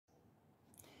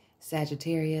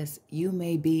Sagittarius, you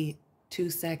may be too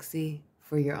sexy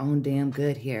for your own damn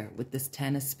good here with this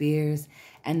Ten of Spears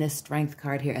and this Strength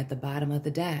card here at the bottom of the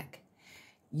deck.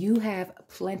 You have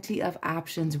plenty of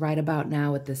options right about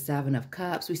now with the Seven of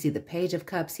Cups. We see the Page of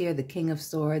Cups here, the King of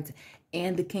Swords,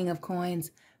 and the King of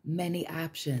Coins. Many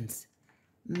options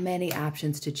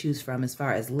to choose from as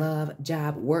far as love,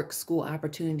 job, work, school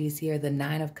opportunities here. The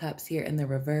Nine of Cups here in the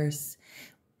reverse.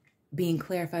 Being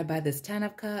clarified by this Ten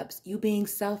of Cups, you being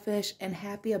selfish and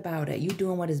happy about it. You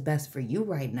doing what is best for you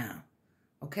right now,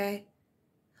 okay?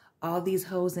 All these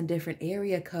hoes in different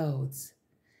area codes.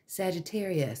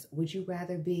 Sagittarius, would you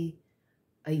rather be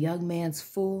a young man's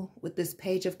fool with this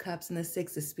Page of Cups and the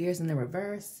Six of Spears in the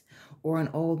reverse, or an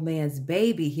old man's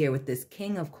baby here with this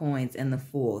King of Coins and the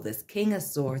Fool, this King of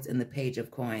Swords and the Page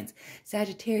of Coins?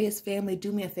 Sagittarius family,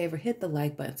 do me a favor, hit the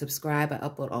like button, subscribe. I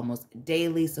upload almost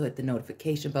daily, so hit the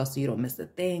notification bell so you don't miss a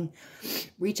thing.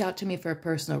 Reach out to me for a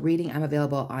personal reading. I'm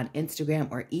available on Instagram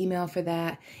or email for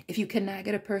that. If you cannot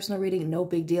get a personal reading, no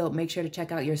big deal. Make sure to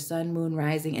check out your Sun, Moon,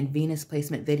 Rising, and Venus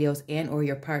placement videos and or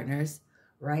your partners,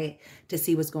 right, to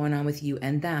see what's going on with you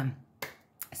and them.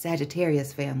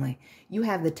 Sagittarius family, you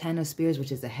have the Ten of Spears,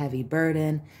 which is a heavy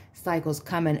burden. Cycles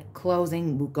coming,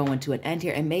 closing, going to an end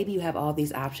here. And maybe you have all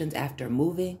these options after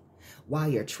moving, while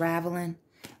you're traveling,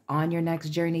 on your next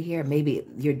journey here. Maybe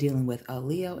you're dealing with a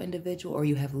Leo individual, or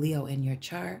you have Leo in your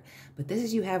chart. But this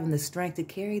is you having the strength to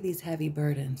carry these heavy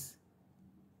burdens.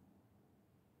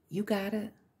 You got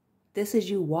it. This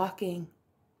is you walking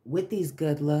with these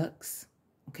good looks,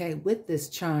 okay, with this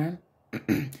charm,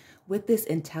 with this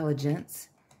intelligence,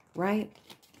 right?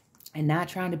 And not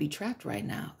trying to be trapped right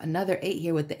now. Another 8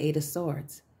 here with the 8 of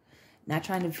Swords. Not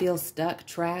trying to feel stuck,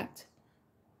 trapped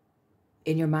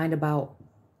in your mind about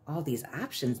all these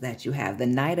options that you have. The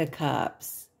Knight of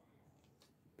Cups.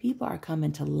 People are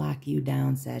coming to lock you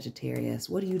down, Sagittarius.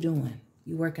 What are you doing?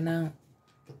 You working out?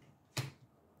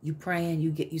 You praying?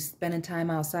 You spending time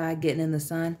outside, getting in the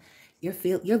sun?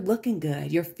 You're looking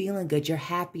good. You're feeling good. You're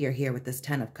happier here with this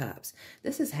Ten of Cups.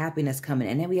 This is happiness coming.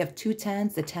 And then we have two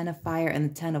tens, the 10 of fire and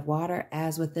the 10 of water,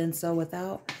 as within, so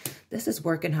without. This is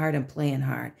working hard and playing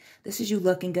hard. This is you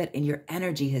looking good and your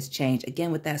energy has changed.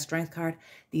 Again, with that Strength card,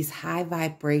 these high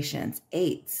vibrations,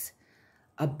 8s,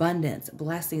 abundance,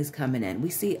 blessings coming in.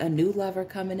 We see a new lover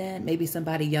coming in, maybe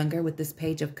somebody younger with this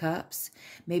Page of Cups,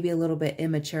 maybe a little bit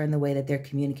immature in the way that they're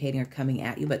communicating or coming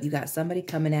at you, but you got somebody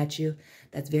coming at you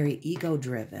that's very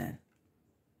ego-driven,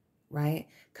 right?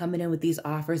 Coming in with these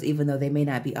offers, even though they may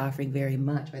not be offering very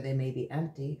much, or they may be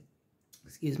empty.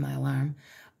 Excuse my alarm.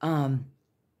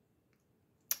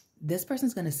 This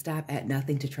person's going to stop at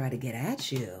nothing to try to get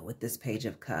at you with this Page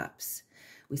of Cups.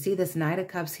 We see this Knight of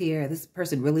Cups here. This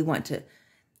person really want to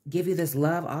give you this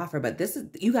love offer, but this is,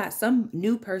 you got some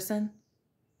new person,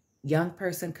 young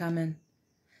person coming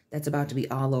that's about to be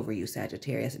all over you,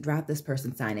 Sagittarius. Drop this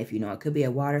person sign if you know. It could be a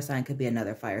water sign, could be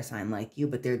another fire sign like you,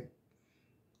 but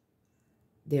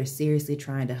they're seriously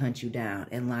trying to hunt you down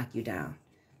and lock you down.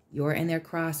 You're in their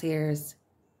crosshairs,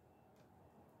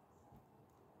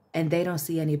 and they don't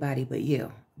see anybody but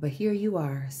you. But here you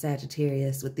are,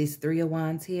 Sagittarius, with these 3 of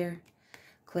Wands here.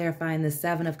 Clarifying the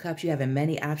 7 of Cups, you having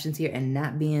many options here and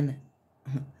not being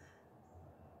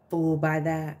fooled by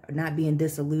that, or not being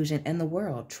disillusioned in the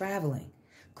world, traveling,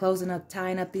 closing up,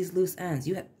 tying up these loose ends.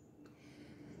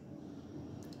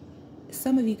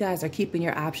 Some of you guys are keeping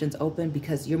your options open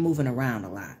because you're moving around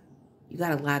a lot. You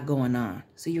got a lot going on,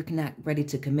 so you're not ready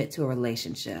to commit to a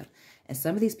relationship. And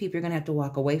some of these people you're going to have to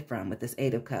walk away from with this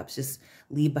 8 of Cups. Just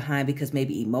leave behind because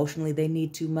maybe emotionally they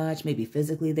need too much, maybe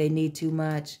physically they need too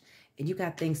much. And you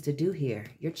got things to do here.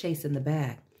 You're chasing the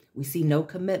bag. We see no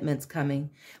commitments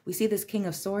coming. We see this King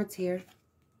of Swords here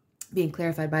being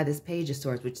clarified by this Page of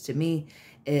Swords, which to me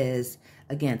is,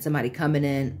 again, somebody coming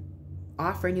in,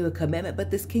 offering you a commitment, but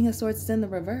this King of Swords is in the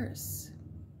reverse.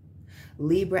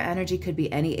 Libra energy could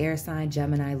be any air sign,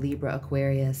 Gemini, Libra,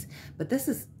 Aquarius. But this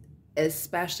is,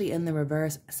 especially in the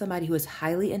reverse, somebody who is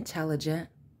highly intelligent,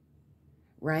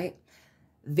 right?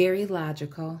 Very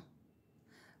logical,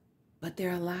 but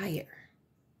they're a liar.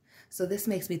 So this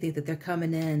makes me think that they're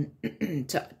coming in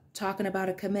to talking about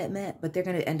a commitment, but they're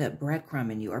going to end up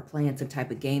breadcrumbing you or playing some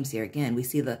type of games here. Again, we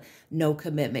see the no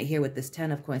commitment here with this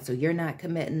 10 of Coins. So you're not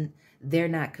committing, they're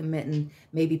not committing,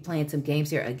 maybe playing some games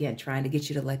here. Again, trying to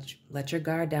get you to let your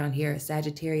guard down here.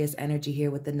 Sagittarius energy here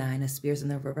with the 9 of Spears in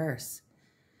the reverse.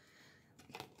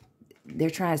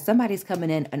 They're trying, somebody's coming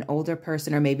in, an older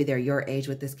person, or maybe they're your age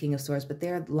with this King of Swords, but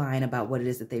they're lying about what it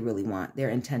is that they really want, their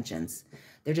intentions.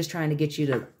 They're just trying to get you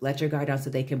to let your guard down so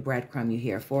they can breadcrumb you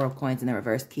here. 4 of Coins in the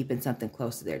reverse, keeping something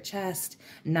close to their chest.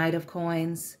 Knight of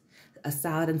Coins, a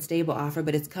solid and stable offer,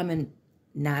 but it's coming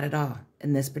not at all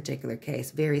in this particular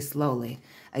case, very slowly.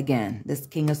 Again, this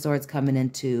King of Swords coming in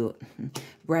to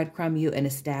breadcrumb you and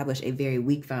establish a very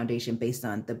weak foundation based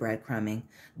on the breadcrumbing,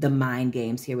 the mind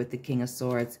games here with the King of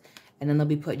Swords. And then they'll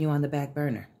be putting you on the back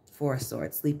burner, Four of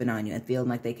Swords, sleeping on you and feeling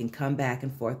like they can come back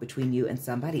and forth between you and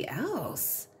somebody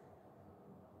else.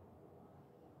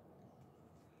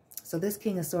 So this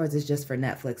King of Swords is just for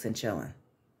Netflix and chilling,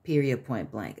 period,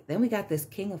 point blank. Then we got this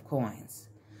King of Coins.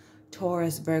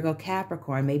 Taurus, Virgo,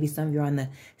 Capricorn. Maybe some of you are on the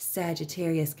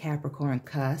Sagittarius, Capricorn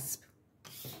cusp.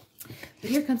 But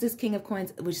here comes this King of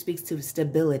Coins, which speaks to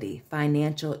stability,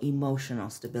 financial, emotional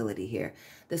stability here.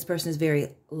 This person is very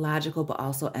logical, but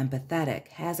also empathetic,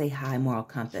 has a high moral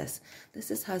compass.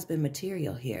 This is husband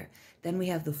material here. Then we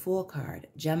have the Fool card,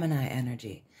 Gemini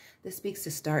energy. This speaks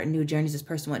to starting new journeys. This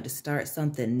person wants to start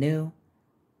something new.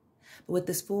 But with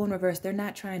this Fool in reverse, they're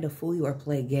not trying to fool you or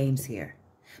play games here.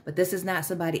 But this is not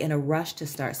somebody in a rush to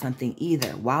start something either.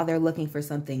 While they're looking for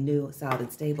something new, solid,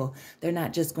 and stable, they're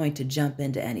not just going to jump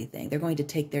into anything. They're going to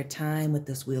take their time with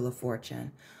this Wheel of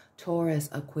Fortune. Taurus,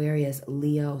 Aquarius,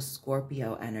 Leo,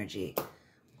 Scorpio energy.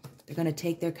 They're going to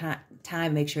take their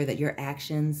time, make sure that your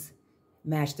actions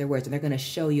match their words. And they're going to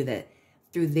show you that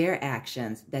through their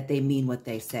actions that they mean what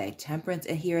they say. Temperance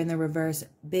here in the reverse,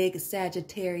 big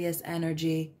Sagittarius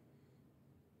energy.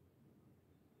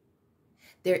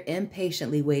 They're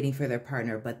impatiently waiting for their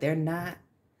partner, but they're not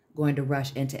going to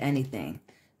rush into anything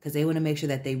because they want to make sure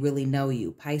that they really know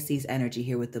you. Pisces energy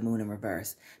here with the Moon in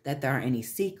reverse. That there aren't any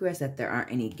secrets, that there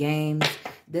aren't any games.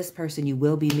 This person you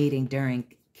will be meeting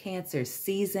during Cancer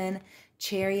season.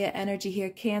 Chariot energy here,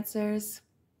 Cancers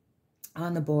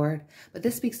on the board. But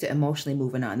this speaks to emotionally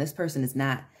moving on. This person is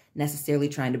not necessarily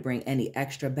trying to bring any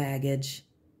extra baggage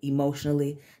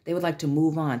emotionally. They would like to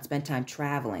move on, spend time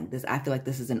traveling. I feel like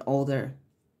this is an older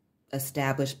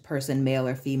established person, male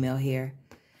or female here.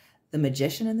 The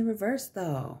Magician in the reverse,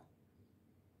 though.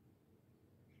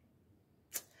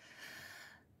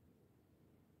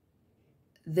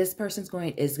 This person's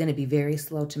is going to be very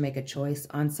slow to make a choice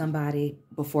on somebody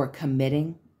before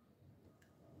committing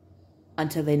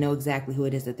until they know exactly who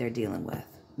it is that they're dealing with.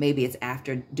 Maybe it's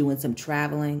after doing some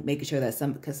traveling, making sure that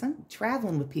because some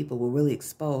traveling with people will really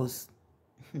expose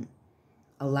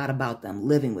a lot about them,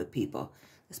 living with people.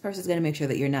 This person's going to make sure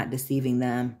that you're not deceiving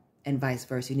them and vice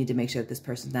versa. You need to make sure that this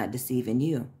person's not deceiving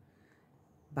you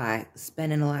by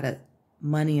spending a lot of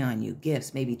money on you,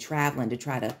 gifts, maybe traveling to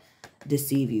try to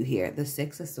deceive you here. The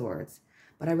Six of Swords.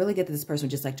 But I really get that this person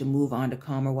would just like to move on to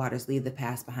calmer waters, leave the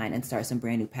past behind, and start some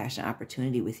brand new passion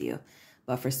opportunity with you.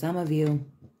 But for some of you,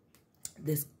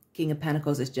 this King of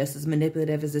Pentacles is just as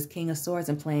manipulative as this King of Swords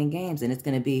and playing games. And it's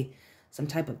going to be some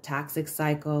type of toxic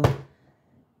cycle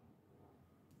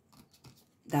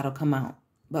that'll come out.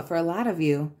 But for a lot of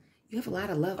you, you have a lot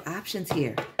of love options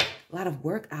here. A lot of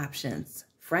work options.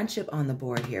 Friendship on the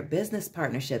board here. Business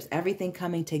partnerships. Everything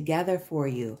coming together for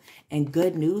you. And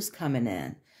good news coming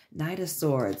in. Knight of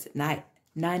Swords. Nine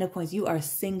of Coins. You are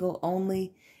single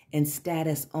only and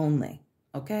status only.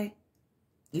 Okay?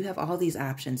 You have all these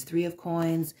options. Three of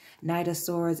Coins. Knight of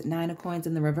Swords. Nine of Coins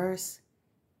in the reverse.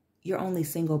 You're only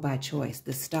single by choice.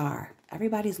 The Star.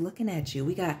 Everybody's looking at you.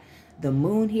 We got the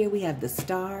Moon here. We have the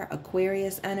Star,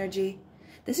 Aquarius energy.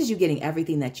 This is you getting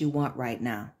everything that you want right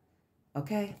now.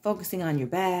 Okay? Focusing on your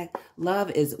bag. Love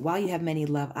is, while you have many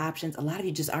love options, a lot of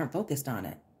you just aren't focused on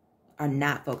it. Are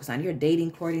not focused on it. You're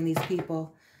dating, courting these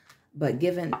people. But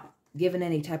giving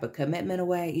any type of commitment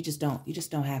away, you just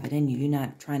don't have it in you. You're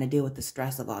not trying to deal with the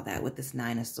stress of all that with this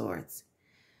Nine of Swords.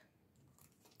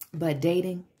 But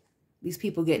dating, these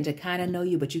people getting to kind of know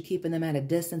you, but you keeping them at a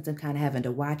distance and kind of having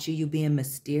to watch you. You being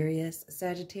mysterious,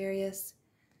 Sagittarius.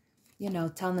 You know,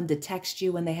 telling them to text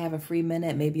you when they have a free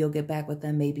minute. Maybe you'll get back with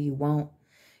them. Maybe you won't.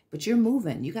 But you're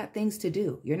moving. You got things to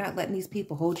do. You're not letting these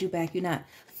people hold you back. You're not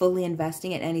fully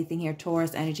investing in anything here.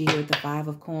 Taurus energy here with the Five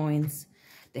of Coins.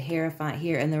 The Hierophant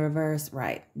here in the reverse.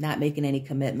 Right. Not making any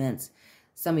commitments.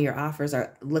 Some of your offers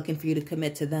are looking for you to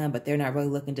commit to them, but they're not really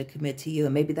looking to commit to you.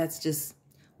 And maybe that's just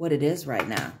what it is right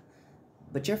now.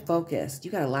 But you're focused.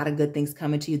 You got a lot of good things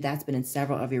coming to you. That's been in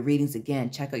several of your readings. Again,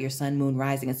 check out your Sun, Moon,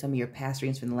 Rising, and some of your past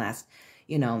readings from the last,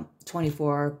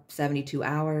 24, 72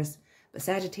 hours. But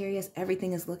Sagittarius,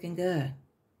 everything is looking good.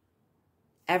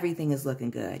 Everything is looking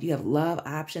good. You have love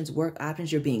options, work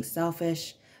options. You're being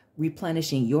selfish,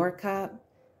 replenishing your cup.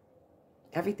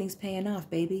 Everything's paying off,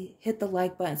 baby. Hit the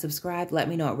like button, subscribe. Let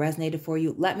me know it resonated for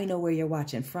you. Let me know where you're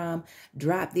watching from.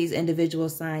 Drop these individual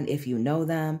signs if you know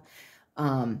them.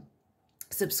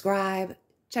 Subscribe,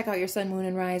 check out your Sun, Moon,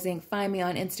 and Rising. Find me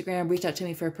on Instagram. Reach out to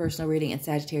me for a personal reading. And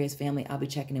Sagittarius family, I'll be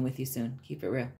checking in with you soon. Keep it real.